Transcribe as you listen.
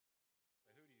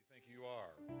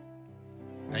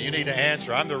Now you need to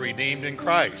answer, I'm the redeemed in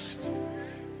Christ.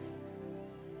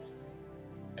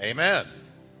 Amen.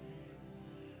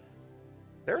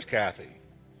 There's Kathy.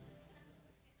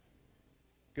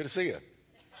 Good to see you.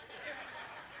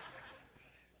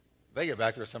 They get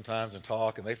back there sometimes and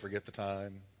talk and they forget the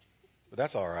time. But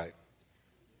that's all right.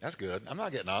 That's good. I'm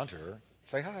not getting on to her.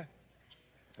 Say hi.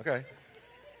 Okay.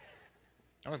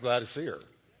 I was glad to see her.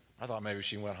 I thought maybe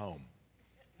she went home.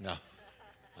 No,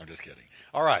 I'm just kidding.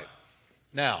 All right.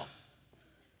 Now,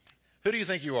 who do you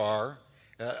think you are?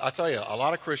 I tell you, a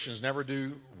lot of Christians never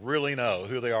do really know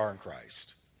who they are in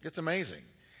Christ. It's amazing.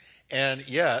 And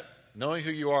yet, knowing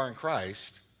who you are in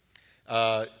Christ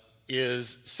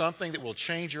is something that will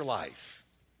change your life.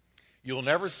 You'll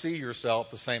never see yourself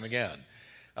the same again.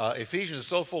 Ephesians is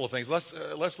so full of things.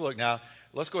 Let's look now.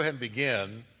 Let's go ahead and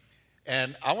begin.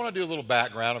 And I want to do a little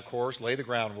background, of course, lay the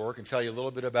groundwork and tell you a little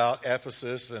bit about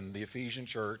Ephesus and the Ephesian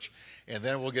church. And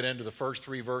then we'll get into the first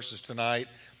 3 verses tonight.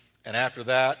 And after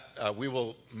that, we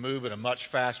will move at a much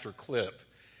faster clip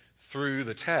through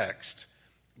the text.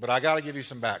 But I got to give you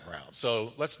some background.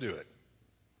 So let's do it.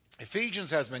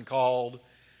 Ephesians has been called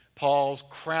Paul's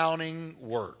crowning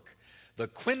work, the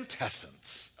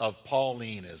quintessence of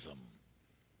Paulinism.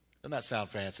 Doesn't that sound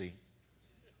fancy?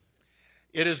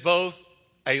 It is both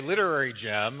a literary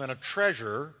gem and a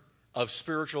treasure of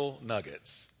spiritual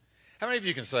nuggets. How many of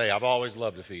you can say, I've always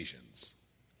loved Ephesians?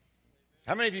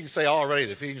 How many of you can say already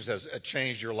that Ephesians has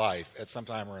changed your life at some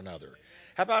time or another?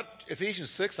 How about Ephesians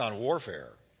 6 on warfare?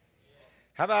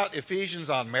 How about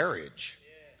Ephesians on marriage?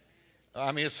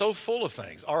 I mean, it's so full of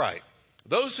things. All right.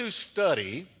 Those who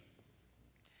study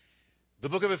the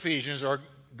book of Ephesians are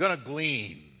going to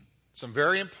glean some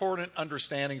very important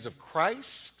understandings of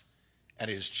Christ and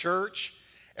his church,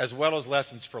 as well as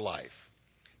lessons for life.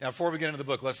 Now, before we get into the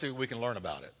book, let's see what we can learn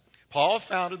about it. Paul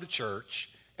founded the church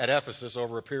at Ephesus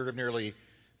over a period of nearly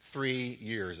 3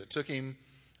 years. It took him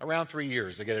around 3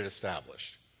 years to get it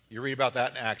established. You read about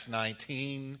that in Acts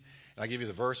 19, and I'll give you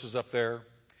the verses up there.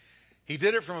 He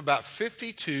did it from about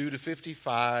 52 to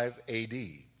 55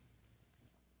 A.D.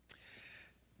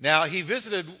 Now, he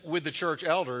visited with the church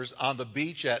elders on the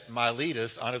beach at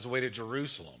Miletus on his way to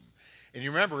Jerusalem. And you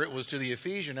remember, it was to the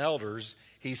Ephesian elders,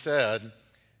 he said,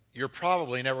 you're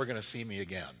probably never going to see me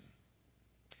again.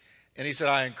 And he said,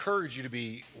 I encourage you to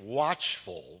be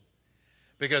watchful,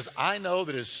 because I know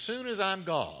that as soon as I'm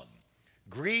gone,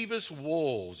 grievous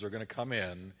wolves are going to come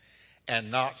in and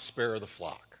not spare the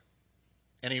flock.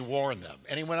 And he warned them.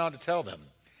 And he went on to tell them,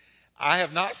 I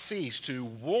have not ceased to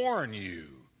warn you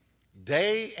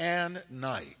day and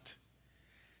night.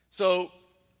 So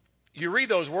you read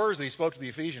those words that he spoke to the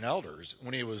Ephesian elders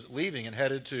when he was leaving and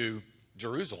headed to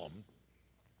Jerusalem,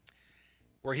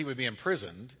 where he would be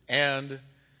imprisoned. And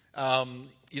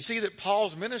you see that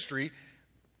Paul's ministry,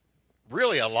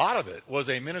 really a lot of it, was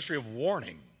a ministry of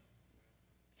warning.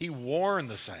 He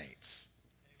warned the saints.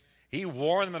 He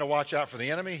warned them to watch out for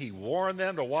the enemy. He warned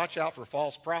them to watch out for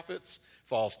false prophets,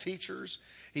 false teachers.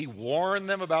 He warned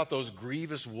them about those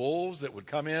grievous wolves that would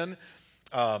come in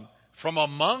from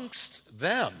amongst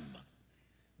them,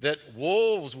 that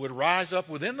wolves would rise up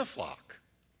within the flock.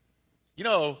 You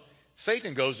know,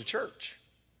 Satan goes to church.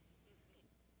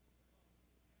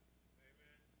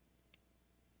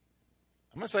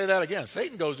 I'm going to say that again.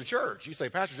 Satan goes to church. You say,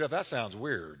 Pastor Jeff, that sounds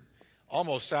weird,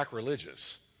 almost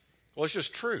sacrilegious. Well, it's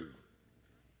just true.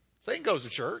 Satan goes to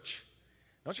church.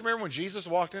 Don't you remember when Jesus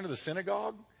walked into the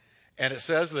synagogue and it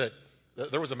says that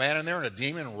there was a man in there and a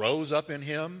demon rose up in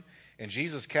him and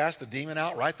Jesus cast the demon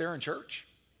out right there in church?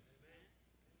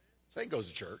 Satan goes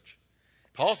to church.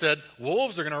 Paul said,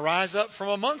 wolves are going to rise up from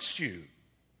amongst you,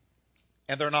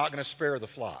 and they're not going to spare the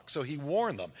flock. So he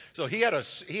warned them. So he had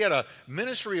a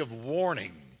ministry of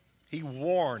warning. He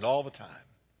warned all the time.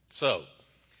 So,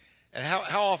 and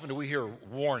how often do we hear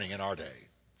warning in our day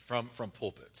from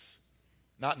pulpits?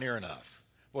 Not near enough.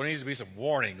 Well, there needs to be some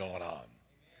warning going on.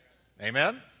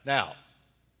 Amen? Now,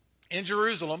 in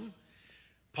Jerusalem,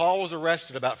 Paul was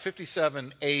arrested about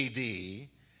 57 A.D.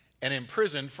 and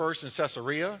imprisoned first in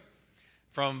Caesarea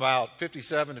from about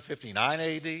 57 to 59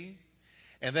 A.D.,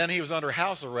 and then he was under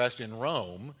house arrest in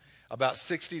Rome about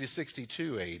 60 to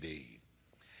 62 A.D.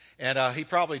 And he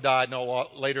probably died no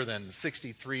later than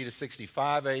 63 to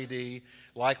 65 A.D.,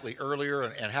 likely earlier.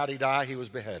 And how did he die? He was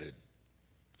beheaded.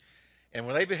 And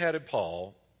when they beheaded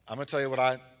Paul, I'm going to tell you what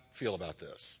I feel about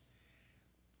this.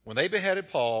 When they beheaded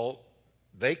Paul,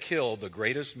 they killed the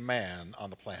greatest man on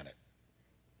the planet.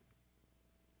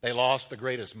 They lost the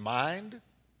greatest mind,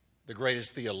 the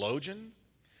greatest theologian,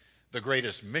 the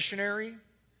greatest missionary,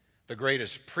 the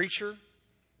greatest preacher,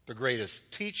 the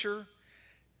greatest teacher,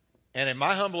 and in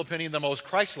my humble opinion, the most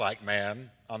Christ-like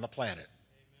man on the planet.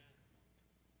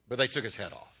 But they took his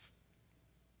head off.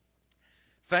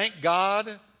 Thank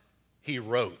God he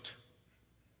wrote.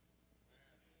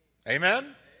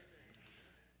 Amen?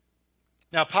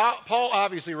 Now, Paul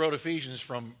obviously wrote Ephesians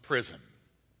from prison.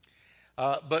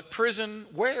 But prison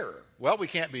where? Well, we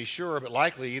can't be sure, but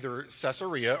likely either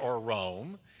Caesarea or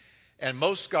Rome. And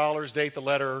most scholars date the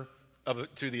letter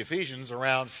to the Ephesians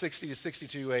around 60 to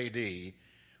 62 AD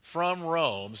from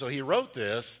Rome. So he wrote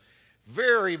this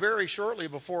very, very shortly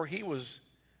before he was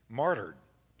martyred.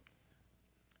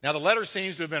 Now, the letter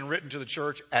seems to have been written to the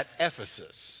church at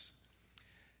Ephesus,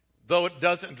 though it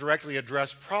doesn't directly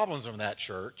address problems in that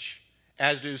church,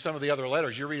 as do some of the other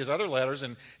letters. You read his other letters,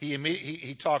 and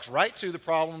he talks right to the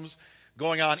problems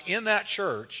going on in that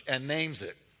church and names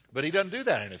it. But he doesn't do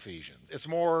that in Ephesians. It's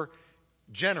more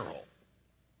general.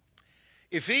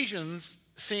 Ephesians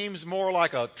seems more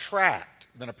like a tract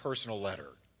than a personal letter.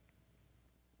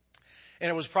 And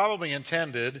it was probably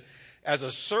intended as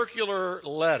a circular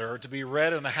letter to be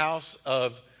read in the house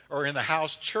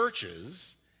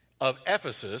churches of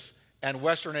Ephesus and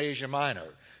Western Asia Minor.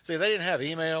 See, they didn't have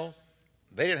email.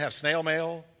 They didn't have snail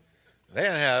mail.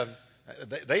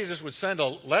 They just would send a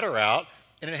letter out,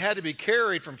 and it had to be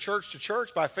carried from church to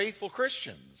church by faithful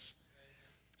Christians.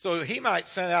 So he might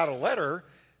send out a letter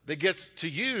that gets to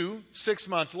you 6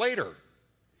 months later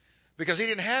because he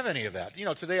didn't have any of that. You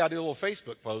know, today I do a little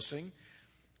Facebook posting,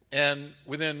 and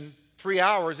within 3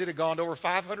 hours it had gone to over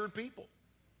 500 people.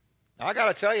 Now, I got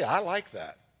to tell you, I like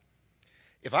that.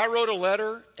 If I wrote a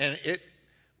letter and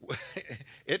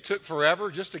it took forever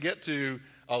just to get to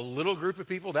a little group of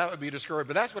people, that would be discouraging.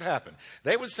 But that's what happened.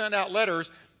 They would send out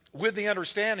letters with the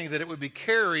understanding that it would be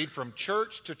carried from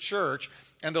church to church,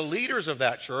 and the leaders of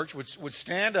that church would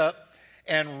stand up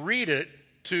and read it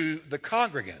to the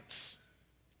congregants.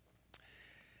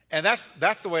 And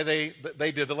that's the way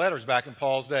they did the letters back in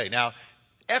Paul's day. Now,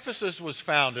 Ephesus was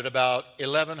founded about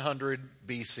 1100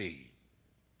 BC.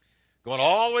 Going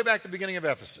all the way back to the beginning of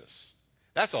Ephesus.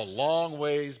 That's a long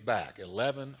ways back,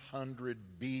 1100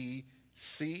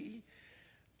 BC,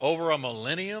 over a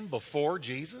millennium before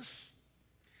Jesus.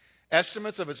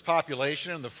 Estimates of its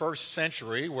population in the first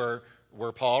century, where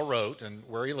Paul wrote and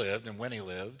where he lived and when he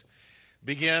lived,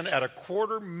 begin at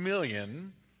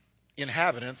 250,000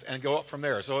 inhabitants and go up from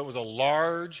there. So it was a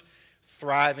large,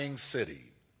 thriving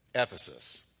city,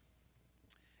 Ephesus.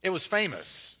 It was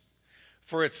famous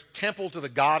for its temple to the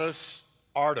goddess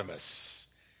Artemis,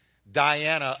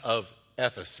 Diana of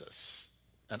Ephesus,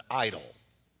 an idol.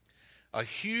 A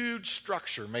huge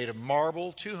structure made of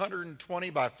marble, 220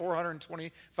 by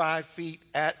 425 feet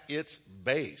at its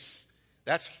base.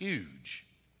 That's huge.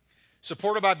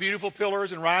 Supported by beautiful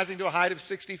pillars and rising to a height of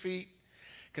 60 feet.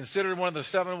 Considered one of the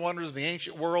 7 wonders of the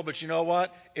ancient world, but you know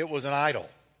what? It was an idol.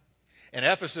 And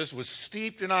Ephesus was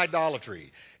steeped in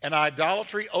idolatry. And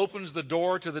idolatry opens the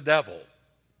door to the devil.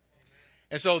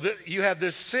 And so you have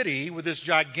this city with this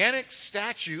gigantic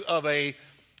statue of an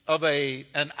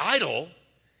idol.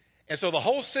 And so the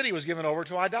whole city was given over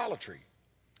to idolatry.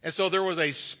 And so there was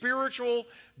a spiritual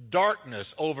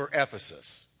darkness over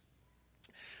Ephesus.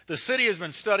 The city has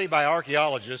been studied by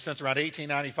archaeologists since around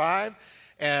 1895,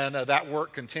 and that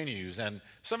work continues. And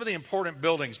some of the important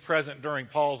buildings present during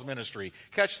Paul's ministry,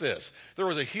 catch this. There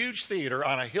was a huge theater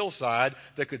on a hillside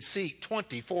that could seat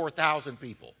 24,000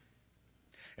 people.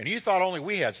 And you thought only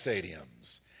we had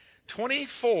stadiums.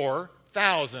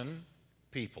 24,000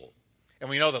 people. And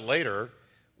we know that later,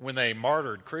 when they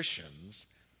martyred Christians,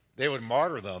 they would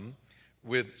martyr them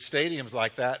with stadiums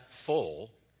like that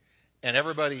full and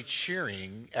everybody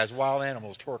cheering as wild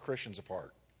animals tore Christians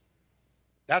apart.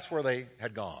 That's where they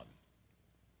had gone.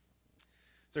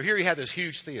 So here you had this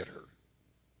huge theater,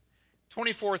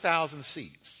 24,000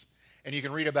 seats, and you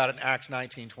can read about it in Acts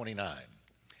 19:29.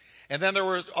 And then there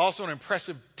was also an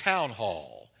impressive town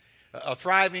hall, a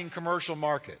thriving commercial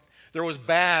market. There was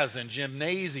baths and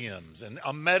gymnasiums and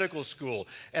a medical school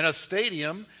and a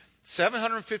stadium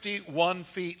 751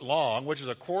 feet long, which is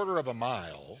a quarter of a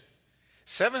mile,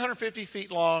 750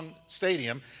 feet long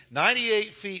stadium,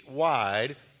 98 feet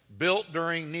wide, built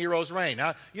during Nero's reign.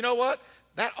 Now, you know what?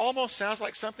 That almost sounds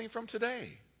like something from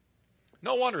today.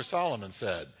 No wonder Solomon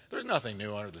said, there's nothing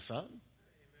new under the sun.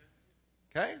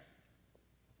 Okay?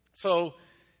 So,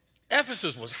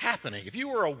 Ephesus was happening. If you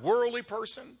were a worldly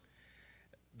person,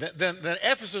 then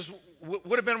Ephesus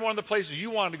would have been one of the places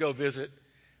you wanted to go visit,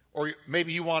 or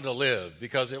maybe you wanted to live,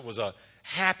 because it was a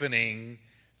happening,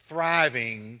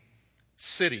 thriving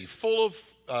city full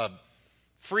of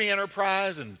free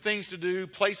enterprise and things to do,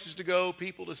 places to go,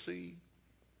 people to see.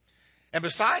 And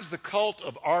besides the cult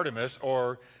of Artemis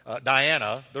or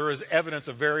Diana, there is evidence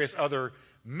of various other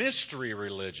mystery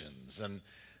religions, and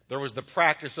there was the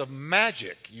practice of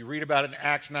magic. You read about it in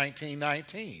Acts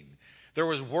 19:19. There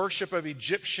was worship of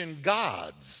Egyptian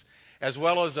gods, as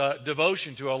well as a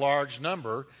devotion to a large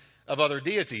number of other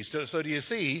deities. So do you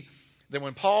see that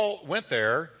when Paul went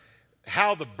there,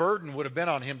 how the burden would have been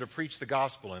on him to preach the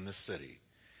gospel in this city?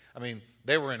 I mean,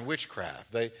 they were in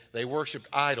witchcraft. They worshiped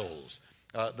idols.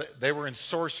 They were in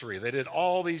sorcery. They did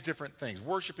all these different things,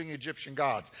 worshiping Egyptian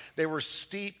gods. They were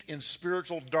steeped in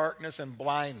spiritual darkness and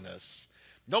blindness.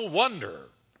 No wonder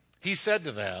he said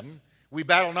to them, "We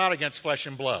battle not against flesh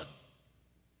and blood,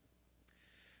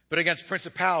 but against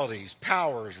principalities,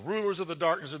 powers, rulers of the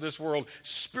darkness of this world,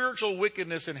 spiritual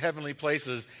wickedness in heavenly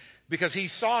places," because he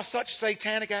saw such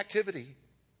satanic activity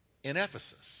in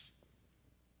Ephesus.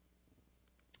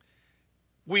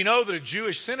 We know that a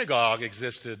Jewish synagogue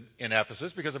existed in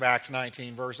Ephesus because of Acts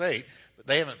 19, verse 8.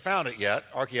 They haven't found it yet,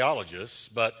 archaeologists,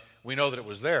 but we know that it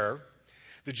was there.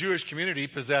 The Jewish community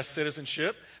possessed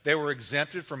citizenship. They were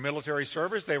exempted from military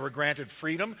service. They were granted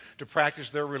freedom to practice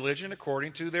their religion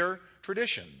according to their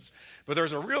traditions. But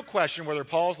there's a real question whether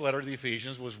Paul's letter to the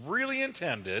Ephesians was really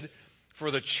intended for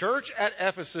the church at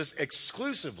Ephesus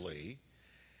exclusively.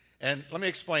 And let me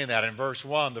explain that. In verse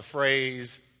 1, the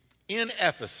phrase, "in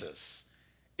Ephesus,"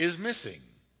 is missing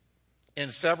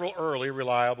in several early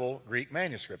reliable Greek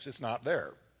manuscripts. It's not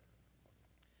there.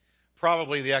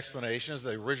 Probably the explanation is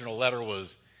the original letter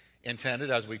was intended,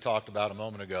 as we talked about a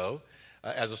moment ago,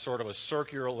 as a sort of a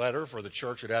circular letter for the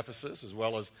church at Ephesus, as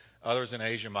well as others in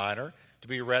Asia Minor, to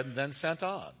be read and then sent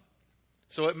on.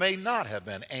 So it may not have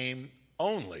been aimed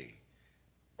only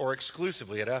or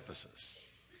exclusively at Ephesus.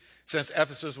 Since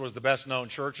Ephesus was the best known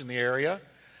church in the area,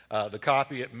 the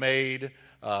copy it made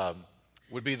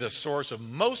would be the source of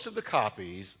most of the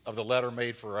copies of the letter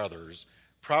made for others,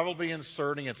 probably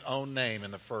inserting its own name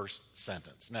in the first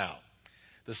sentence. Now,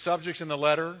 the subjects in the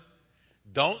letter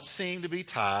don't seem to be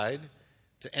tied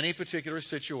to any particular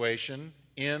situation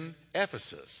in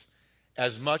Ephesus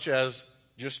as much as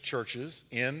just churches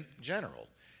in general.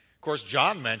 Of course,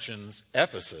 John mentions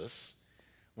Ephesus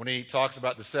when he talks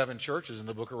about the 7 churches in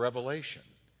the book of Revelation.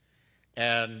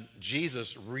 And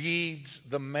Jesus reads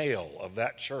the mail of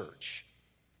that church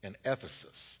in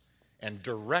Ephesus and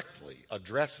directly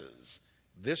addresses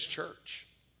this church.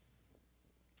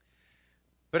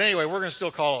 But anyway, we're going to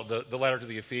still call it the letter to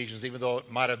the Ephesians, even though it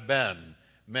might have been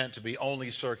meant to be only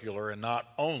circular and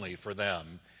not only for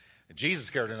them.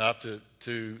 Jesus cared enough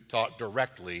to talk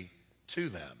directly to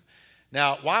them.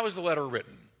 Now, why was the letter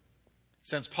written?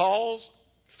 Since Paul's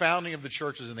founding of the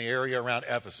churches in the area around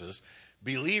Ephesus,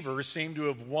 believers seem to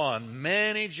have won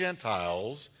many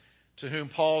Gentiles to whom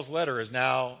Paul's letter is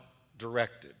now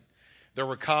directed. There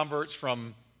were converts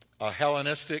from a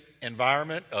Hellenistic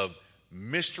environment of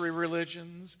mystery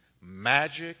religions,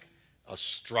 magic,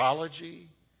 astrology.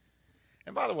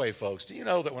 And by the way, folks, do you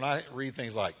know that when I read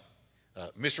things like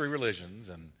mystery religions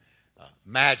and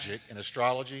magic and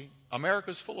astrology,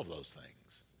 America's full of those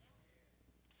things.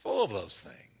 Full of those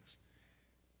things.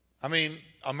 I mean,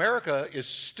 America is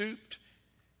stooped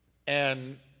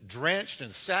and drenched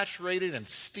and saturated and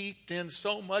steeped in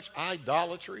so much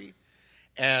idolatry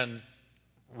and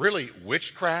really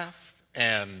witchcraft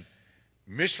and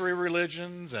mystery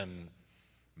religions and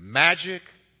magic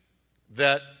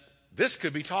that this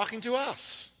could be talking to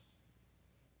us.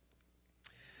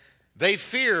 They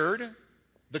feared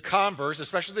the converts,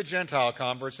 especially the Gentile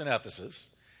converts in Ephesus.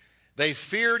 They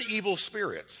feared evil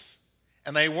spirits,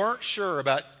 and they weren't sure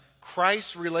about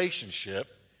Christ's relationship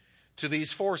to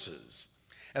these forces.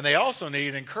 And they also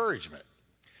needed encouragement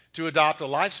to adopt a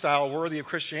lifestyle worthy of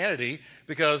Christianity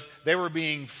because they were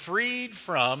being freed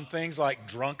from things like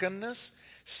drunkenness,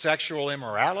 sexual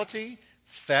immorality,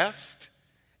 theft,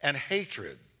 and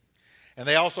hatred. And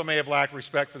they also may have lacked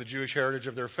respect for the Jewish heritage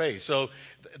of their faith. So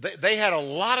they had a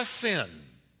lot of sin.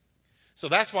 So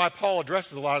that's why Paul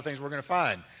addresses a lot of things we're going to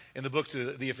find in the book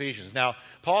to the Ephesians. Now,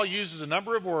 Paul uses a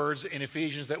number of words in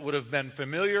Ephesians that would have been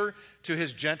familiar to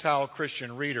his Gentile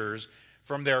Christian readers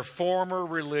from their former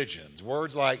religions.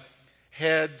 Words like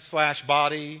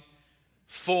head/body,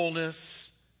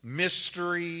 fullness,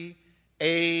 mystery,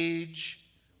 age,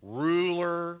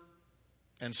 ruler,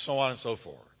 and so on and so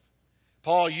forth.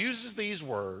 Paul uses these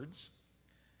words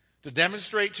to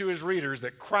demonstrate to his readers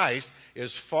that Christ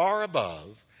is far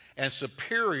above and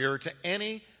superior to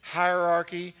any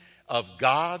hierarchy of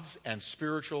gods and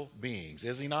spiritual beings.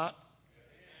 Is he not?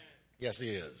 Yes, he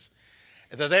is.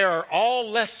 That they are all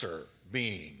lesser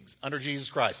beings under Jesus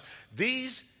Christ.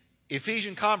 These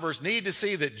Ephesian converts need to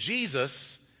see that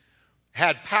Jesus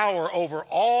had power over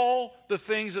all the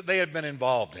things that they had been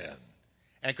involved in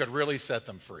and could really set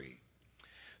them free.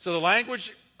 So the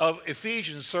language of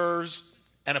Ephesians serves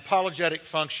an apologetic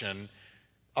function,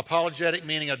 apologetic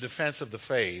meaning a defense of the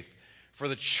faith, for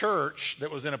the church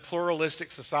that was in a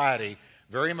pluralistic society,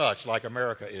 very much like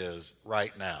America is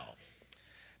right now.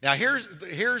 Now here's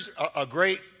a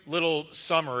great little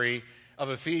summary of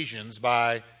Ephesians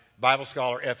by Bible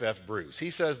scholar F.F. Bruce.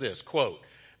 He says this, quote,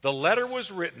 "The letter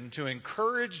was written to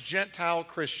encourage Gentile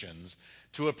Christians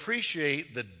to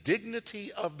appreciate the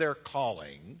dignity of their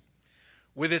calling,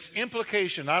 with its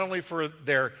implication not only for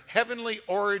their heavenly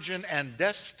origin and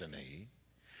destiny,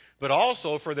 but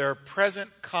also for their present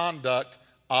conduct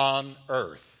on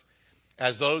earth,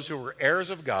 as those who were heirs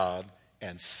of God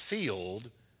and sealed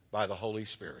by the Holy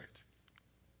Spirit."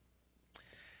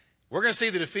 We're going to see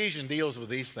that Ephesians deals with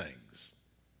these things: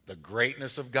 the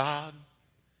greatness of God,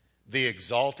 the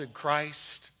exalted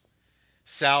Christ,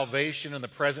 salvation in the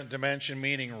present dimension,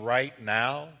 meaning right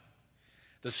now,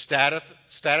 the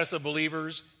status of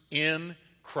believers in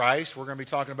Christ. We're going to be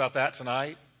talking about that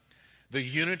tonight. The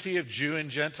unity of Jew and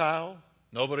Gentile.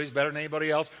 Nobody's better than anybody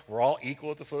else. We're all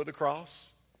equal at the foot of the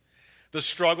cross. The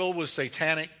struggle with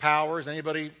satanic powers.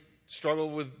 Anybody struggle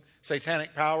with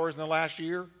satanic powers in the last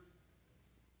year? I'm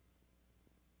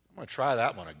going to try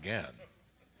that one again.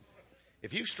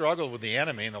 If you've struggled with the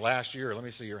enemy in the last year, let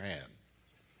me see your hand.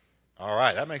 All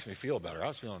right, that makes me feel better. I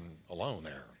was feeling alone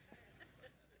there.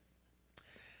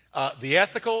 The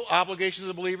ethical obligations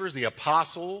of believers, the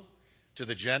apostle to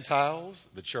the Gentiles,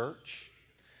 the church.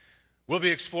 We'll be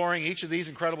exploring each of these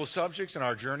incredible subjects in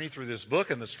our journey through this book,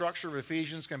 and the structure of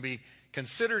Ephesians can be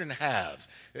considered in halves.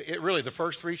 Really, the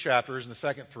first 3 chapters and the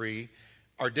second 3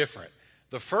 are different.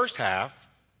 The first half,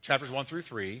 chapters 1 through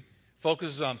 3,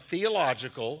 focuses on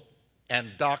theological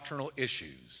and doctrinal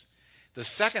issues. The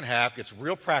second half gets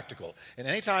real practical. And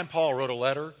anytime Paul wrote a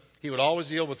letter, he would always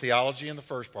deal with theology in the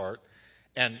first part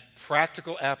and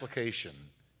practical application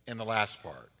in the last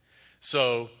part.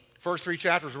 So, first 3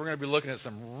 chapters, we're going to be looking at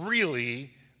some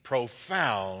really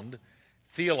profound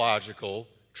theological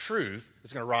truth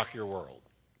that's going to rock your world.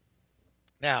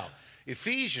 Now,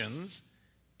 Ephesians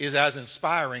is as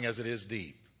inspiring as it is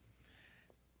deep.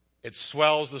 It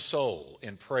swells the soul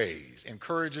in praise,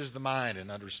 encourages the mind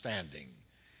in understanding.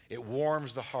 It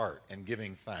warms the heart in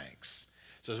giving thanks.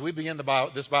 So as we begin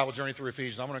this Bible journey through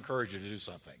Ephesians, I'm going to encourage you to do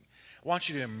something. I want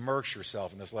you to immerse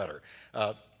yourself in this letter.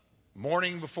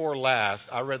 Morning before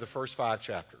last, I read the first 5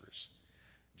 chapters.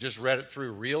 Just read it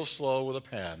through real slow with a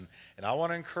pen. And I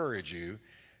want to encourage you,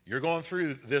 you're going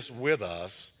through this with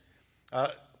us.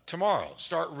 Tomorrow,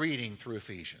 start reading through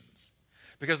Ephesians.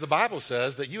 Because the Bible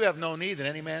says that you have no need that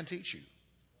any man teach you.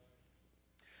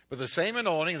 But the same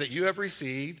anointing that you have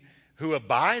received, who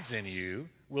abides in you,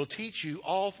 will teach you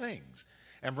all things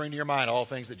and bring to your mind all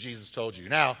things that Jesus told you.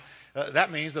 Now,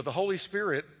 that means that the Holy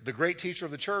Spirit, the great teacher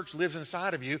of the church, lives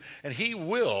inside of you, and he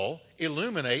will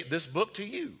illuminate this book to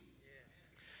you.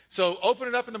 So open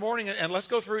it up in the morning and let's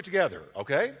go through it together,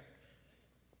 okay?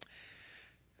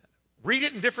 Read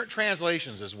it in different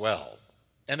translations as well.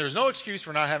 And there's no excuse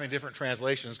for not having different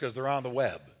translations because they're on the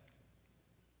web.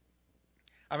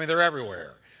 I mean, they're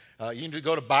everywhere. You can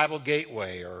go to Bible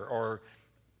Gateway or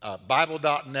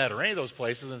Bible.net or any of those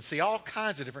places and see all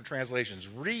kinds of different translations.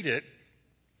 Read it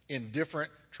in different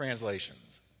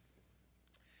translations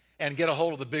and get a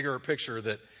hold of the bigger picture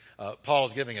that Paul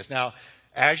is giving us. Now,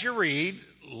 as you read,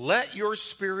 let your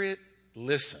spirit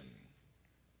listen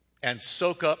and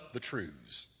soak up the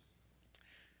truths.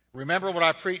 Remember what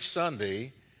I preached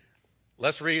Sunday.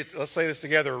 Let's say this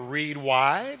together. Read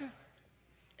wide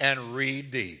and read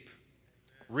deep.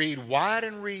 Read wide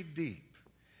and read deep.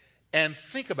 And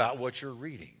think about what you're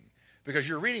reading. Because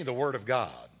you're reading the Word of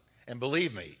God. And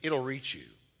believe me, it'll reach you.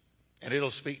 And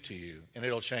it'll speak to you. And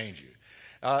it'll change you.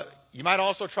 You might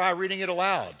also try reading it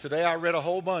aloud. Today I read a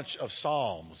whole bunch of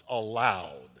Psalms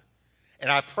aloud.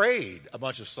 And I prayed a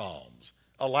bunch of Psalms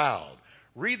aloud.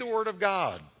 Read the Word of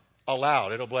God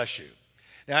aloud. It'll bless you.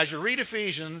 Now, as you read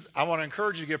Ephesians, I want to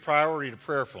encourage you to give priority to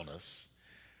prayerfulness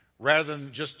rather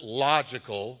than just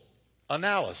logical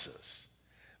analysis.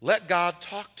 Let God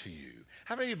talk to you.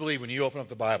 How many of you believe when you open up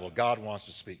the Bible, God wants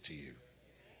to speak to you?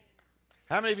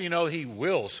 How many of you know he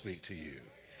will speak to you?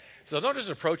 So don't just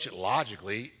approach it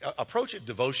logically. Approach it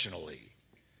devotionally.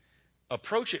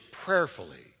 Approach it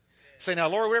prayerfully. Say, now,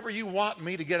 Lord, whatever you want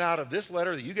me to get out of this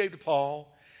letter that you gave to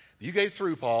Paul, that you gave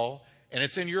through Paul, and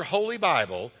it's in your holy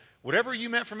Bible, whatever you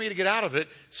meant for me to get out of it,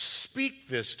 speak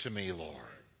this to me, Lord.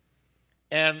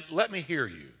 And let me hear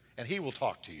you, and he will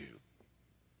talk to you.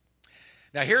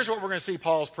 Now, here's what we're going to see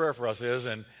Paul's prayer for us is,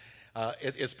 and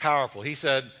it's powerful. He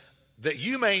said, that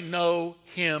you may know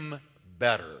him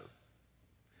better.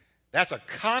 That's a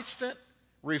constant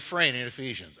refrain in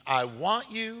Ephesians. I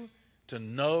want you to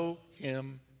know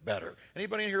him better.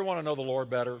 Anybody in here want to know the Lord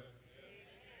better?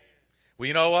 Well,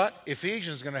 you know what?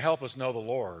 Ephesians is going to help us know the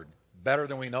Lord better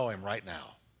than we know him right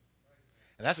now.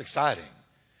 And that's exciting.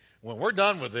 When we're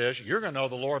done with this, you're going to know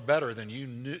the Lord better than you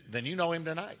know him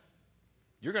tonight.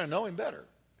 You're going to know him better.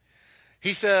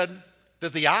 He said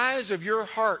that the eyes of your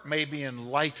heart may be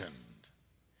enlightened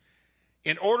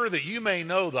in order that you may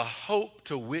know the hope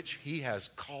to which he has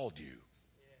called you.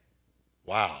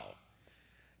 Wow.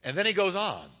 And then he goes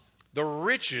on. The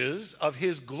riches of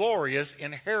his glorious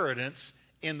inheritance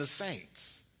in the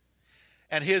saints,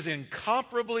 and his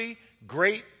incomparably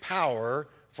great power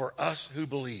for us who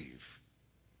believe.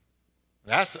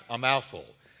 That's a mouthful.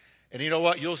 And you know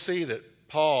what? You'll see that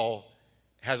Paul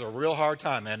has a real hard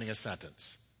time ending a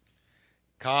sentence.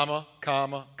 Comma,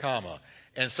 comma, comma.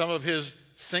 And some of his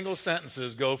single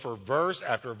sentences go for verse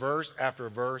after verse after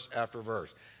verse after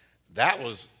verse. That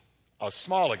was a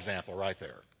small example right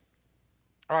there.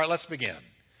 All right, let's begin.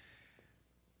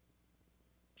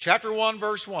 Chapter 1,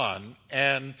 verse 1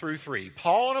 and through 3.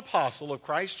 Paul, an apostle of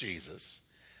Christ Jesus,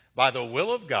 by the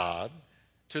will of God,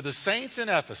 to the saints in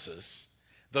Ephesus,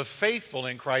 the faithful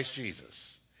in Christ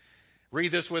Jesus.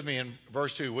 Read this with me in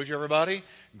verse 2, would you, everybody?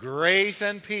 Grace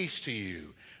and peace to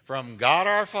you from God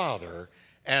our Father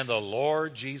and the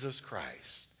Lord Jesus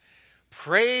Christ.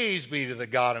 Praise be to the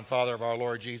God and Father of our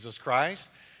Lord Jesus Christ,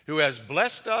 who has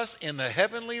blessed us in the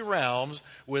heavenly realms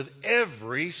with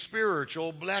every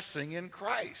spiritual blessing in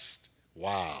Christ.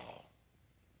 Wow.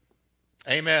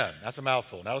 Amen. That's a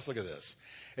mouthful. Now let's look at this.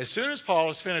 As soon as Paul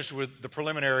is finished with the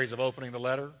preliminaries of opening the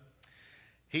letter,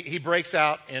 he breaks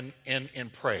out in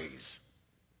praise.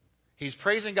 He's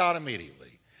praising God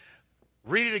immediately.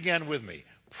 Read it again with me.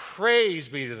 Praise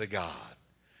be to the God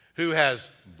who has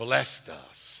blessed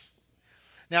us.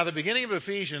 Now, the beginning of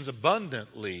Ephesians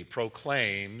abundantly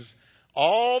proclaims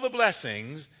all the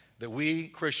blessings that we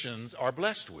Christians are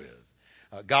blessed with.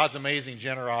 God's amazing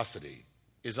generosity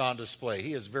is on display.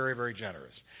 He is very, very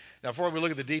generous. Now, before we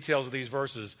look at the details of these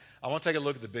verses, I want to take a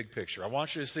look at the big picture. I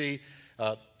want you to see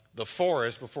the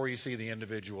forest before you see the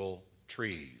individual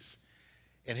trees.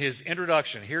 In his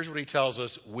introduction, here's what he tells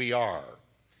us we are.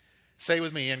 Say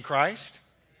with me, in Christ,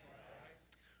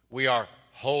 we are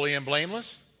holy and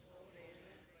blameless,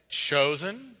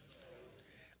 chosen,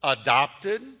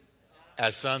 adopted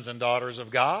as sons and daughters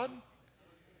of God,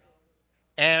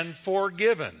 and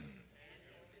forgiven.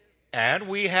 And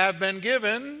we have been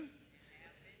given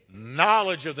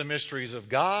knowledge of the mysteries of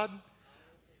God,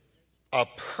 a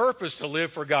purpose to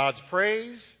live for God's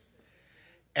praise,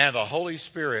 and the Holy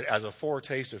Spirit as a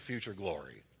foretaste of future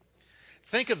glory.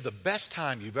 Think of the best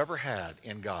time you've ever had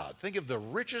in God. Think of the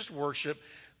richest worship,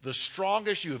 the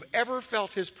strongest you have ever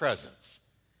felt his presence.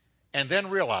 And then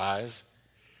realize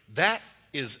that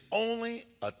is only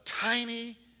a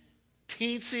tiny,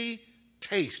 teensy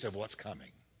taste of what's coming.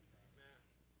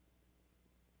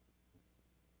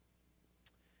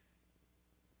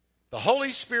 The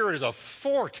Holy Spirit is a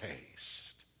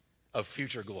foretaste of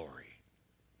future glory.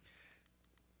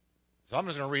 So I'm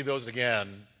just going to read those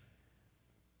again.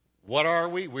 What are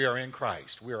we? We are in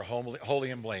Christ. We are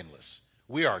holy and blameless.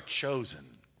 We are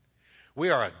chosen. We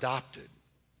are adopted.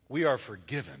 We are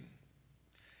forgiven.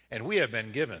 And we have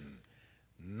been given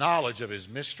knowledge of his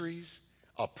mysteries,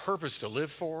 a purpose to live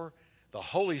for, the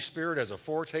Holy Spirit as a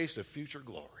foretaste of future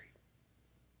glory.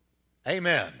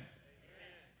 Amen.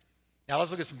 Now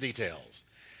let's look at some details.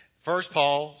 First,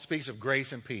 Paul speaks of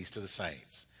grace and peace to the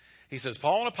saints. He says,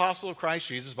 Paul, an apostle of Christ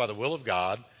Jesus by the will of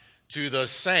God, to the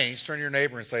saints. Turn to your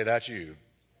neighbor and say, that's you.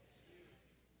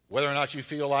 Whether or not you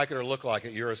feel like it or look like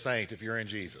it, you're a saint if you're in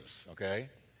Jesus, okay?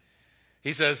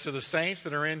 He says, to the saints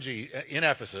that are in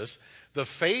Ephesus, the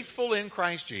faithful in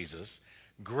Christ Jesus,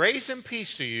 grace and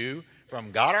peace to you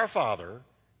from God our Father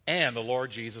and the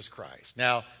Lord Jesus Christ.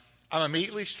 Now, I'm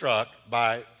immediately struck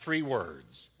by three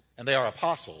words, and they are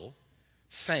apostle,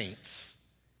 saints,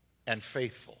 and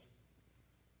faithful.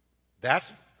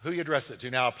 That's who you address it to.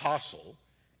 Now, apostle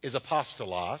is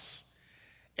apostolos.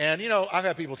 And, you know, I've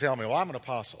had people tell me, well, I'm an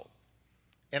apostle.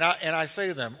 And I say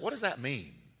to them, what does that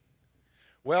mean?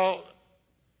 Well,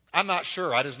 I'm not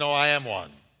sure. I just know I am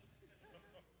one.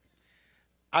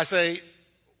 I say,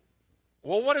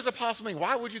 well, what does apostle mean?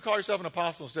 Why would you call yourself an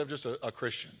apostle instead of just a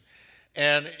Christian?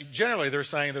 And generally, they're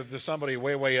saying that there's somebody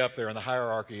way, way up there in the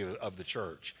hierarchy of the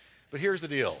church. But here's the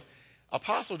deal.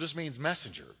 Apostle just means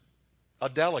messenger, a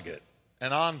delegate,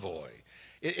 an envoy.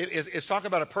 It's talking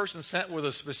about a person sent with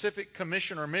a specific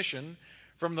commission or mission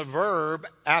from the verb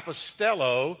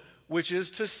apostello, which is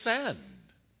to send.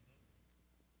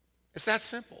 It's that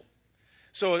simple.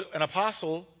 So an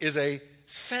apostle is a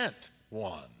sent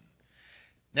one.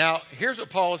 Now, here's what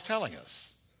Paul is telling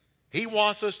us. He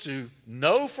wants us to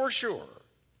know for sure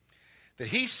that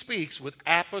he speaks with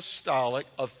apostolic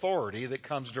authority that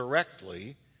comes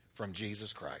directly from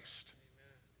Jesus Christ.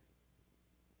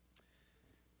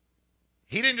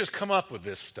 He didn't just come up with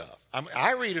this stuff.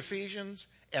 I read Ephesians,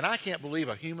 and I can't believe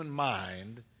a human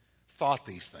mind thought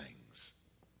these things.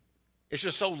 It's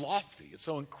just so lofty. It's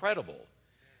so incredible.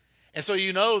 And so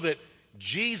you know that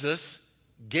Jesus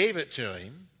gave it to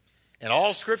him, and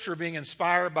all Scripture being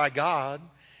inspired by God,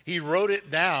 he wrote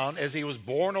it down as he was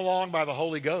borne along by the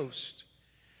Holy Ghost.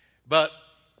 But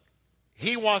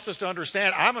he wants us to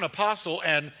understand, I'm an apostle,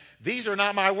 and these are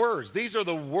not my words. These are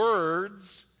the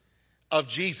words of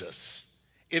Jesus.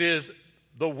 It is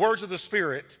the words of the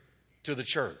Spirit to the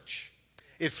church.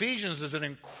 Ephesians is an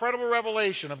incredible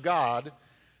revelation of God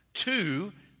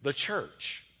to the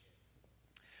church.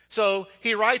 So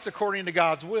he writes according to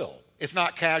God's will. It's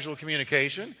not casual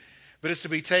communication, but it's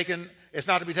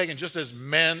not to be taken just as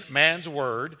man's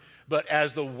word, but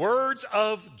as the words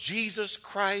of Jesus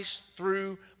Christ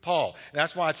through Paul. And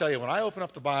that's why I tell you, when I open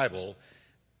up the Bible,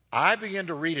 I begin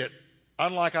to read it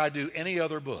unlike I do any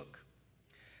other book.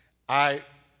 I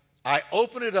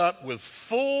open it up with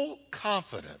full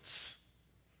confidence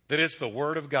that it's the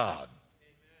Word of God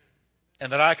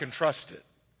and that I can trust it.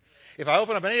 If I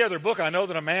open up any other book, I know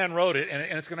that a man wrote it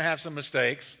and it's going to have some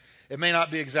mistakes. It may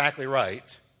not be exactly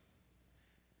right.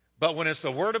 But when it's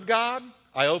the Word of God,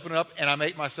 I open it up and I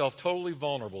make myself totally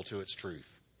vulnerable to its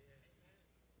truth.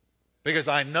 Because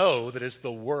I know that it's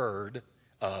the Word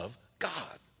of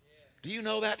God. Do you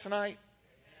know that tonight?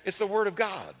 It's the Word of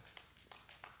God.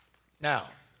 Now,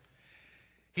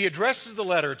 he addresses the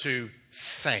letter to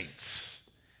saints.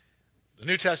 The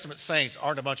New Testament saints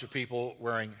aren't a bunch of people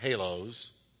wearing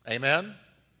halos. Amen?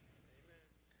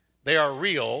 They are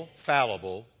real,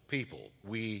 fallible people,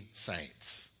 we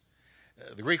saints.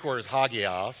 The Greek word is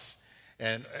hagios,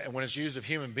 and when it's used of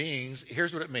human beings,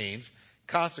 here's what it means: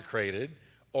 consecrated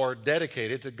or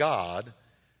dedicated to God,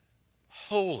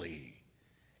 holy.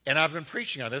 And I've been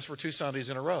preaching on this for 2 Sundays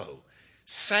in a row.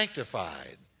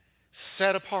 Sanctified,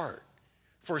 set apart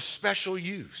for special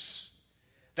use.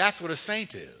 That's what a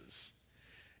saint is.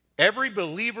 Every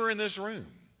believer in this room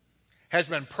has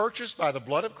been purchased by the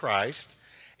blood of Christ,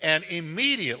 and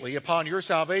immediately upon your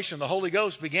salvation, the Holy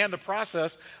Ghost began the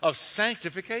process of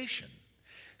sanctification,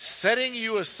 setting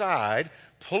you aside,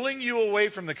 pulling you away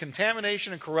from the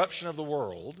contamination and corruption of the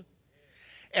world,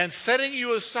 and setting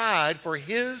you aside for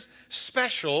His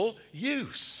special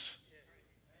use.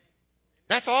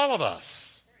 That's all of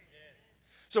us.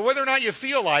 So whether or not you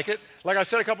feel like it, like I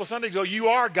said a couple Sundays ago, you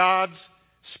are God's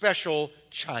special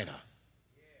china.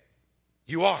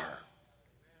 You are.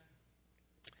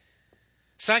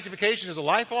 Sanctification is a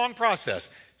lifelong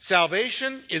process.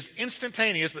 Salvation is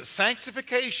instantaneous, but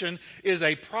sanctification is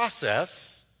a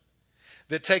process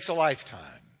that takes a lifetime.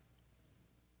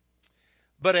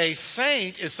 But a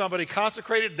saint is somebody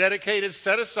consecrated, dedicated,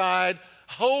 set aside,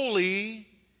 holy,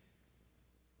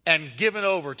 and given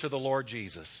over to the Lord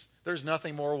Jesus. There's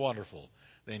nothing more wonderful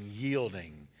than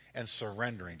yielding and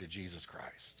surrendering to Jesus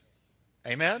Christ.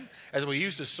 Amen? As we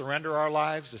used to surrender our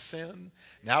lives to sin,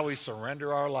 now we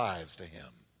surrender our lives to Him.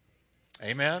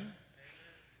 Amen?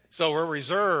 So we're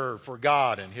reserved for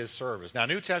God and His service. Now,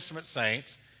 New Testament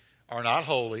saints are not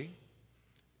holy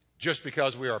just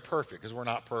because we are perfect, because we're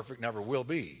not perfect, never will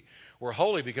be. We're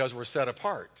holy because we're set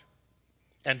apart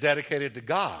and dedicated to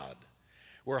God.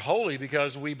 We're holy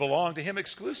because we belong to Him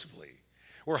exclusively.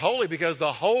 We're holy because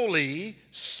the Holy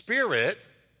Spirit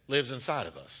lives inside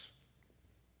of us.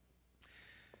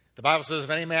 The Bible says if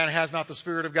any man has not the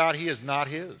Spirit of God, he is not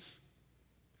His.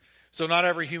 So not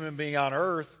every human being on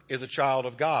earth is a child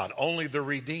of God, only the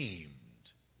redeemed.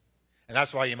 And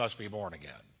that's why you must be born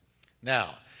again.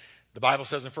 Now, the Bible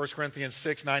says in 1 Corinthians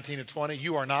 6, 19 to 20,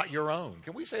 you are not your own.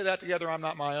 Can we say that together? I'm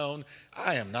not my own.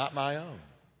 I am not my own.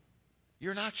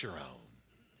 You're not your own.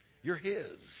 You're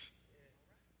His.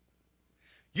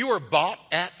 You are bought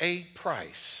at a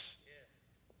price.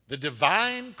 The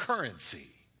divine currency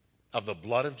of the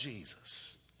blood of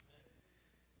Jesus.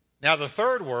 Now, the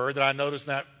third word that I noticed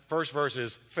in that first verse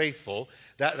is faithful.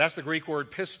 That's the Greek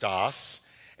word pistos.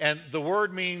 And the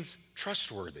word means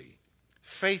trustworthy,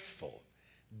 faithful,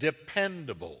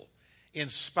 dependable,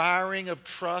 inspiring of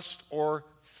trust or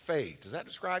faith. Does that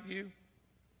describe you?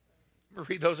 Let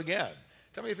me read those again.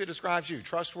 Tell me if it describes you.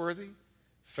 Trustworthy,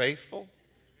 faithful,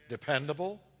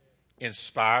 dependable,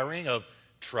 inspiring of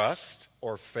trust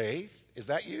or faith. Is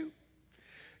that you?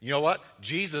 You know what?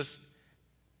 Jesus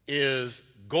is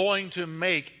going to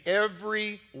make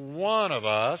every one of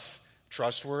us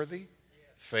trustworthy,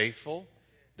 faithful,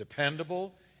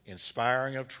 dependable,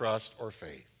 inspiring of trust or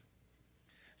faith.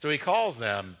 So he calls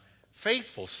them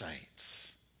faithful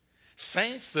saints.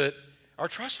 Saints that are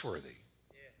trustworthy.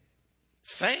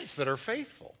 Saints that are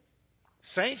faithful.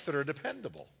 Saints that are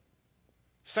dependable.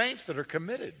 Saints that are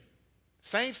committed.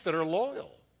 Saints that are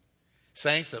loyal.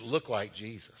 Saints that look like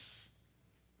Jesus.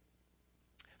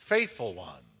 Faithful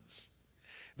ones.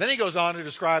 Then he goes on to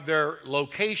describe their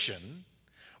location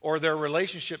or their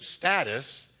relationship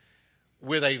status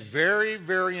with a very,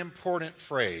 very important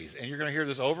phrase. And you're going to hear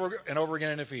this over and over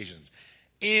again in Ephesians.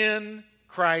 In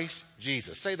Christ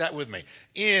Jesus. Say that with me.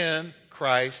 In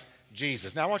Christ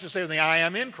Jesus. Now I want you to say with me, I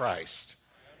am in Christ.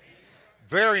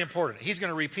 Very important. He's going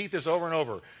to repeat this over and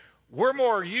over. We're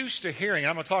more used to hearing, and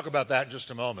I'm going to talk about that in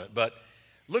just a moment, but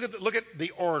look at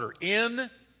the order.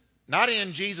 Not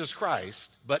in Jesus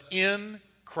Christ, but in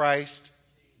Christ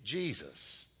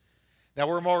Jesus. Now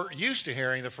we're more used to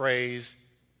hearing the phrase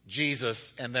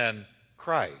Jesus and then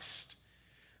Christ.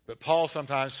 But Paul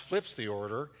sometimes flips the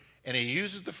order and he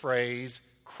uses the phrase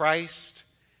Christ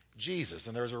Jesus,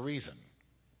 and there's a reason.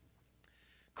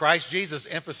 Christ Jesus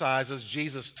emphasizes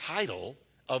Jesus' title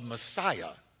of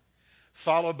Messiah,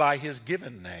 followed by his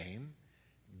given name,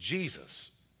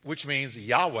 Jesus, which means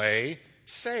Yahweh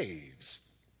saves.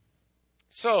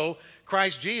 So,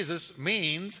 Christ Jesus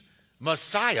means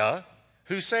Messiah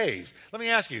who saves. Let me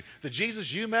ask you, the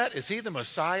Jesus you met, is he the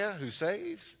Messiah who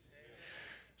saves?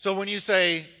 So when you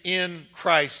say in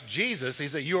Christ Jesus, he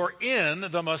said you're in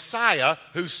the Messiah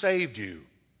who saved you.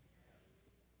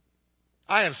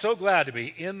 I am so glad to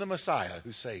be in the Messiah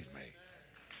who saved me.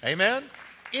 Amen?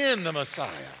 In the Messiah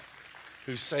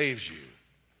who saves you.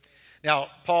 Now,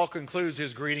 Paul concludes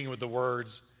his greeting with the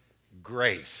words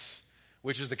grace,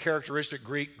 which is the characteristic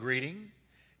Greek greeting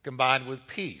combined with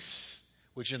peace,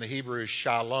 which in the Hebrew is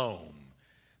shalom,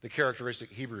 the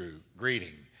characteristic Hebrew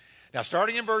greeting. Now,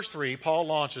 starting in verse 3, Paul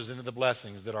launches into the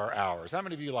blessings that are ours. How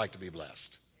many of you like to be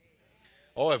blessed?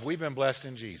 Oh, have we been blessed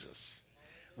in Jesus?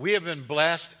 We have been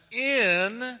blessed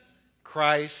in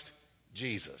Christ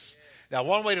Jesus. Now,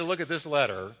 one way to look at this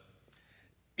letter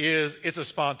is it's a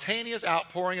spontaneous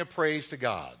outpouring of praise to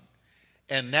God.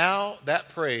 And now that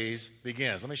praise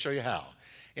begins. Let me show you how.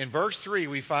 In verse 3,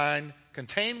 we find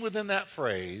contained within that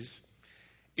phrase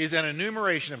is an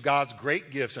enumeration of God's great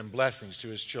gifts and blessings to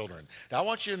his children. Now, I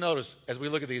want you to notice, as we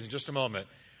look at these in just a moment,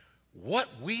 what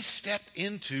we stepped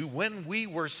into when we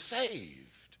were saved.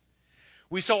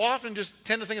 We so often just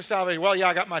tend to think of salvation, well, yeah,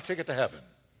 I got my ticket to heaven.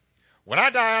 When I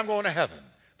die, I'm going to heaven.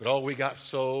 But oh, we got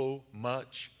so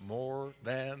much more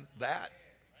than that.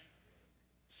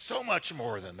 So much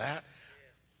more than that.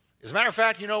 As a matter of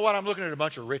fact, you know what? I'm looking at a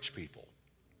bunch of rich people.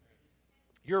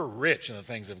 You're rich in the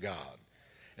things of God.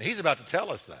 And he's about to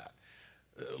tell us that.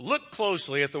 Look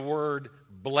closely at the word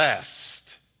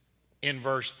blessed in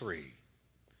verse 3.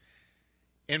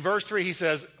 In verse 3, he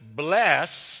says,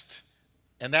 blessed,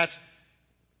 and that's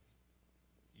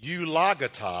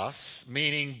eulogatos,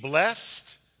 meaning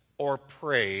blessed or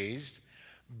praised,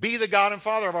 be the God and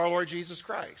Father of our Lord Jesus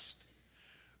Christ,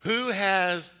 who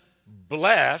has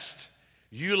blessed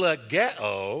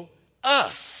eulogeo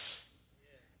us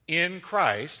in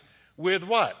Christ with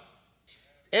what?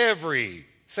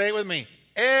 Say it with me,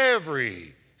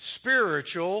 every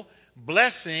spiritual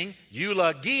blessing,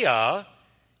 eulogia,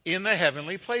 in the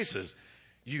heavenly places.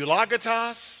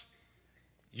 Eulogatos,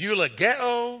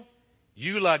 eulogeo,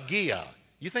 eulogia.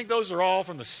 You think those are all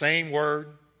from the same word?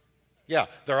 Yeah,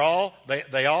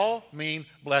 they all mean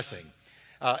blessing.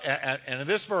 And in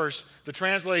this verse, the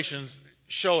translations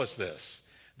show us this.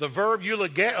 The verb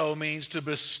eulogeo means to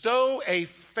bestow a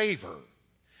favor,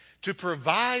 to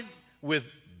provide with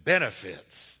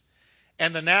benefits.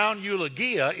 And the noun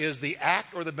eulogia is the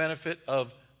act or the benefit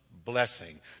of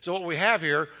blessing. So what we have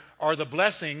here are the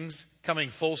blessings coming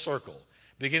full circle,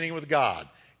 beginning with God.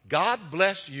 God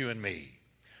bless you and me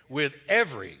with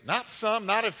every, not some,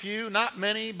 not a few, not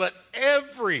many, but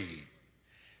every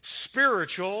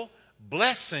spiritual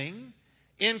blessing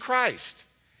in Christ.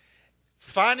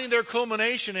 Finding their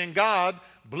culmination in God,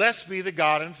 blessed be the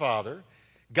God and Father.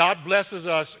 God blesses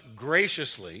us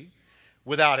graciously,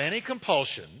 without any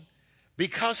compulsion,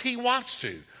 because he wants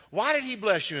to. Why did he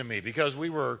bless you and me? Because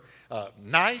we were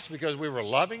nice, because we were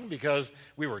loving, because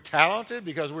we were talented,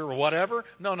 because we were whatever?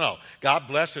 No. God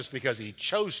blessed us because he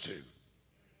chose to.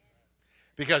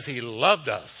 Because he loved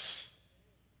us.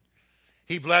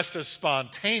 He blessed us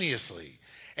spontaneously.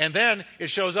 And then it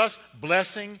shows us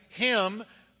blessing him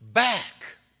back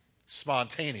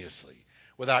spontaneously,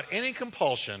 without any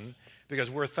compulsion,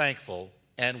 because we're thankful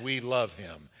and we love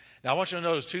him. Now, I want you to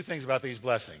notice two things about these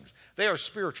blessings. They are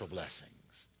spiritual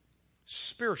blessings.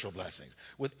 Spiritual blessings.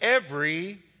 With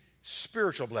every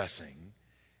spiritual blessing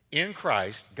in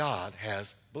Christ, God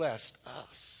has blessed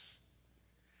us.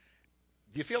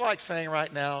 Do you feel like saying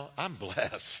right now, I'm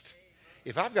blessed?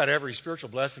 If I've got every spiritual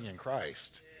blessing in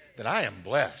Christ, then I am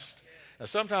blessed. Now,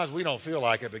 sometimes we don't feel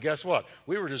like it, but guess what?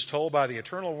 We were just told by the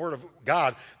eternal Word of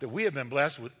God that we have been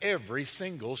blessed with every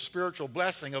single spiritual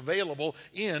blessing available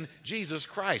in Jesus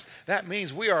Christ. That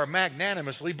means we are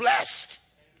magnanimously blessed.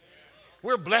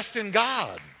 We're blessed in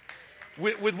God.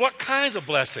 With what kinds of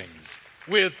blessings?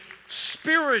 With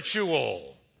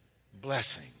spiritual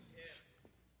blessings.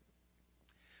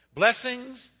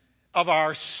 Blessings of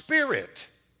our spirit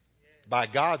by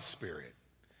God's Spirit.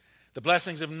 The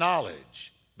blessings of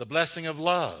knowledge. The blessing of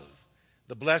love,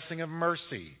 the blessing of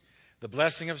mercy, the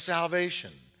blessing of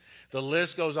salvation. The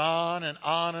list goes on and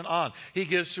on and on. He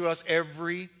gives to us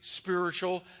every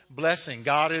spiritual blessing.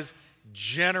 God is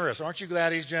generous. Aren't you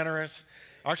glad He's generous?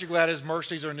 Aren't you glad His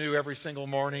mercies are new every single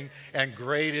morning? And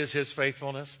great is His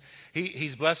faithfulness.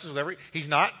 He's blessed us with every... He's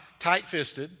not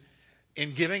tight-fisted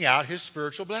in giving out His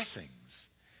spiritual blessings.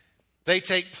 They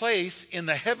take place in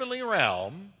the heavenly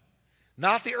realm,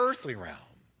 not the earthly realm,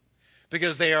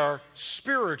 because they are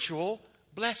spiritual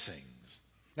blessings.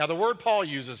 Now, the word Paul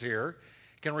uses here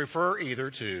can refer either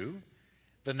to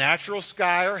the natural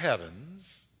sky or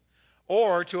heavens,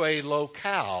 or to a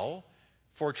locale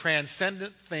for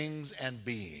transcendent things and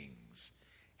beings,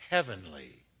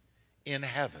 heavenly, in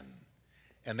heaven.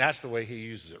 And that's the way he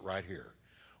uses it right here.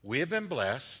 We have been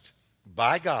blessed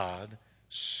by God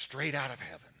straight out of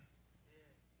heaven.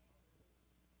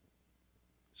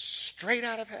 Straight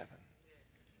out of heaven.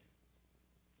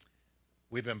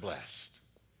 We've been blessed.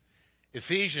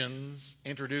 Ephesians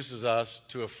introduces us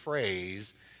to a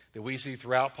phrase that we see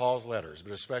throughout Paul's letters,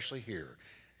 but especially here.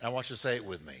 And I want you to say it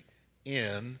with me.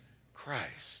 In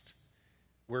Christ.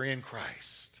 We're in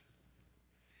Christ.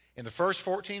 In the first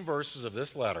 14 verses of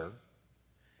this letter,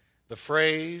 the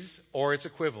phrase or its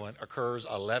equivalent occurs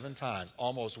 11 times,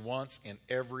 almost once in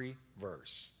every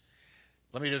verse.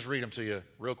 Let me just read them to you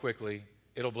real quickly.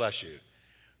 It'll bless you.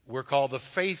 We're called the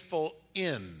faithful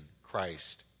in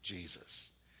Christ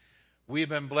Jesus. We have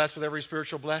been blessed with every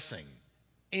spiritual blessing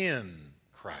in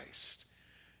Christ.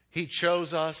 He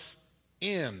chose us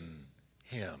in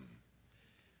Him.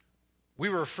 We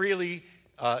were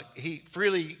He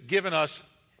freely given us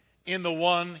in the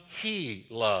one He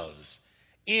loves.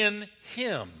 In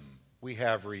Him we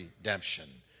have redemption,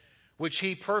 which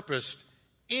He purposed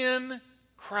in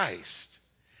Christ.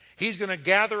 He's going to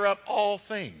gather up all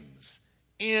things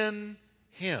in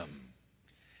Him.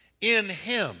 In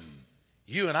Him,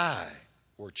 you and I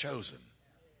were chosen.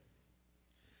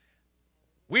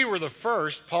 We were the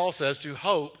first, Paul says, to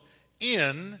hope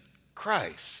in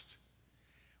Christ.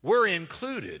 We're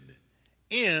included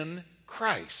in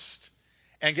Christ.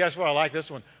 And guess what? I like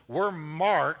this one. We're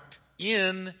marked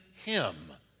in Him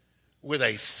with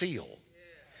a seal.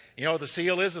 You know what the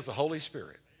seal is? It's the Holy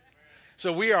Spirit.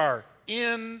 So we are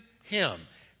in Him.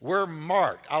 We're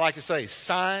marked, I like to say,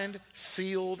 signed,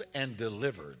 sealed, and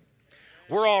delivered.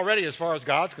 We're already, as far as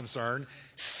God's concerned,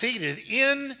 seated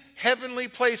in heavenly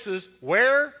places.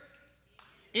 Where?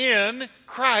 In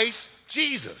Christ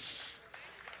Jesus.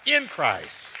 In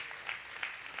Christ.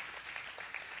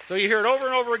 So you hear it over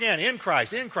and over again. In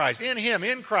Christ, in Christ, in Him,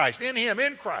 in Christ, in Him,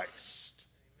 in Christ.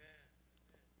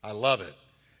 I love it.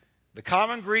 The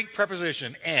common Greek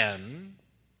preposition en,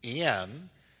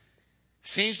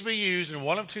 seems to be used in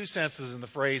one of two senses in the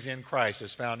phrase in Christ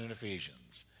as found in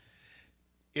Ephesians.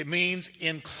 It means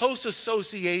in close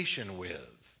association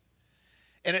with,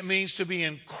 and it means to be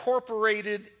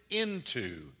incorporated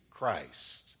into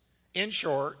Christ. In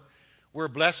short, we're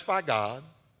blessed by God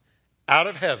out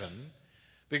of heaven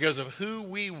because of who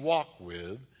we walk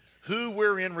with, who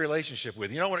we're in relationship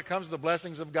with. You know, when it comes to the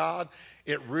blessings of God,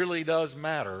 it really does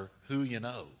matter who you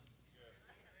know.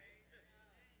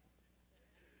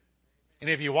 And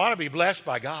if you want to be blessed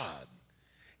by God,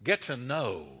 get to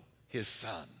know His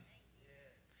Son.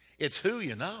 It's who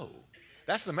you know.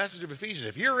 That's the message of Ephesians.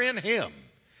 If you're in Him,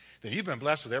 then you've been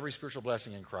blessed with every spiritual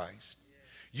blessing in Christ.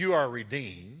 You are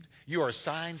redeemed. You are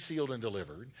signed, sealed, and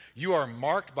delivered. You are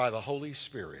marked by the Holy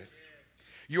Spirit.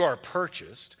 You are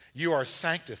purchased. You are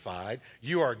sanctified.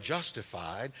 You are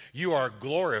justified. You are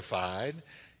glorified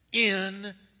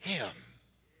in Him.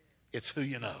 It's who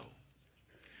you know.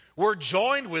 We're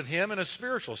joined with Him in a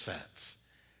spiritual sense.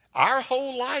 Our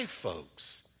whole life,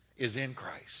 folks, is in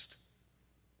Christ.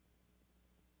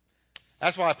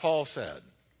 That's why Paul said,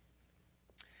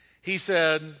 he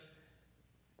said,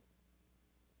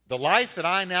 the life that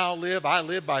I now live, I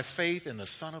live by faith in the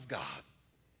Son of God,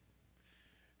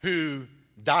 who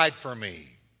died for me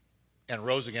and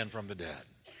rose again from the dead.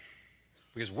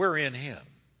 Because we're in him.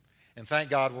 And thank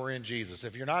God we're in Jesus.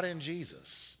 If you're not in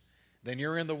Jesus, then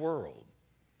you're in the world.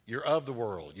 You're of the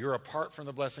world. You're apart from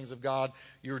the blessings of God.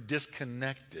 You're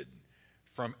disconnected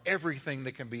from everything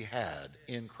that can be had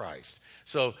in Christ.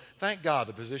 So thank God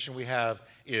the position we have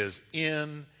is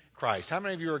in Christ. How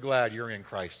many of you are glad you're in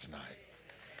Christ tonight?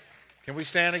 Can we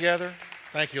stand together?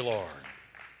 Thank you, Lord.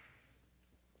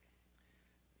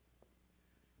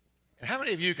 And how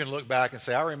many of you can look back and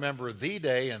say, I remember the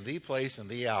day and the place and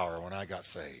the hour when I got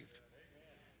saved?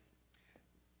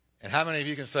 And how many of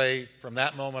you can say, from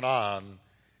that moment on,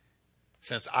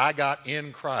 since I got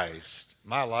in Christ,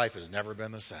 my life has never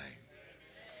been the same?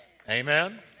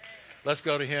 Amen? Let's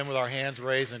go to him with our hands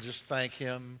raised and just thank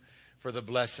him for the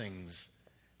blessings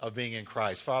of being in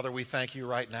Christ. Father, we thank you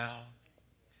right now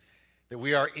that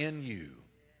we are in you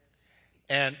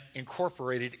and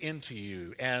incorporated into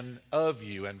you and of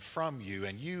you and from you,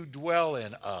 and you dwell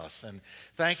in us. And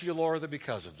thank you, Lord, that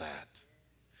because of that,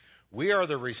 we are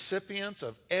the recipients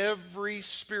of every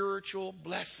spiritual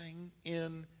blessing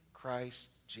in Christ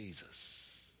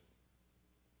Jesus.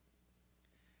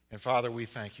 And Father, we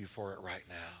thank you for it right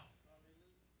now.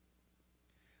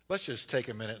 Let's just take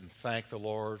a minute and thank the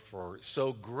Lord for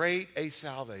so great a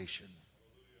salvation.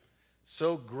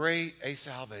 So great a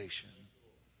salvation.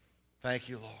 Thank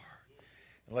you, Lord.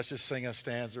 And let's just sing a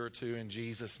stanza or two in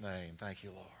Jesus' name. Thank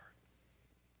you, Lord.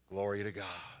 Glory to God.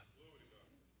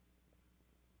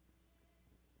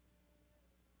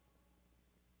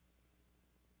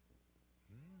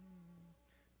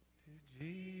 To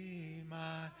thee,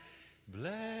 my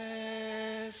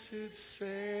blessed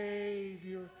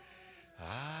Savior,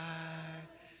 I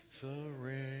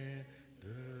surrender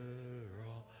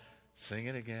all. Sing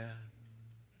it again.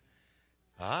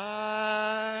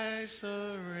 I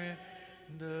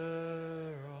surrender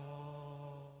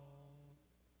all.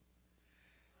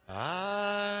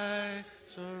 I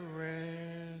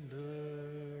surrender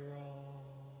all.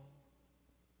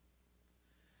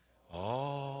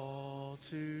 All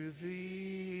to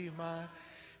thee, my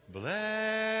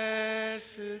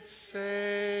blessed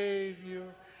Savior,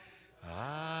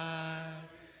 I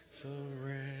surrender.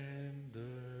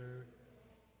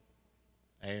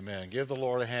 Amen. Give the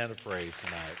Lord a hand of praise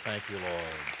tonight. Thank you,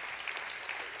 Lord.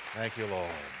 Thank you, Lord.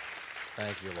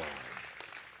 Thank you, Lord.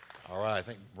 All right, I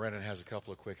think Brendan has a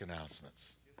couple of quick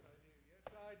announcements.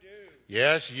 Yes, I do.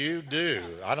 Yes, you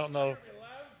do. I don't know. All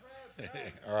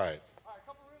right. All right, a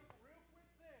couple real quick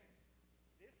things.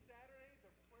 This Saturday, the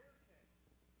prayer tent.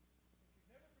 If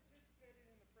you've never participated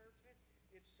in the prayer tent,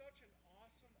 it's such an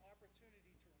awesome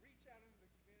opportunity to reach out into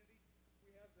the community.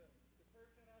 We have the prayer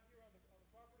tent out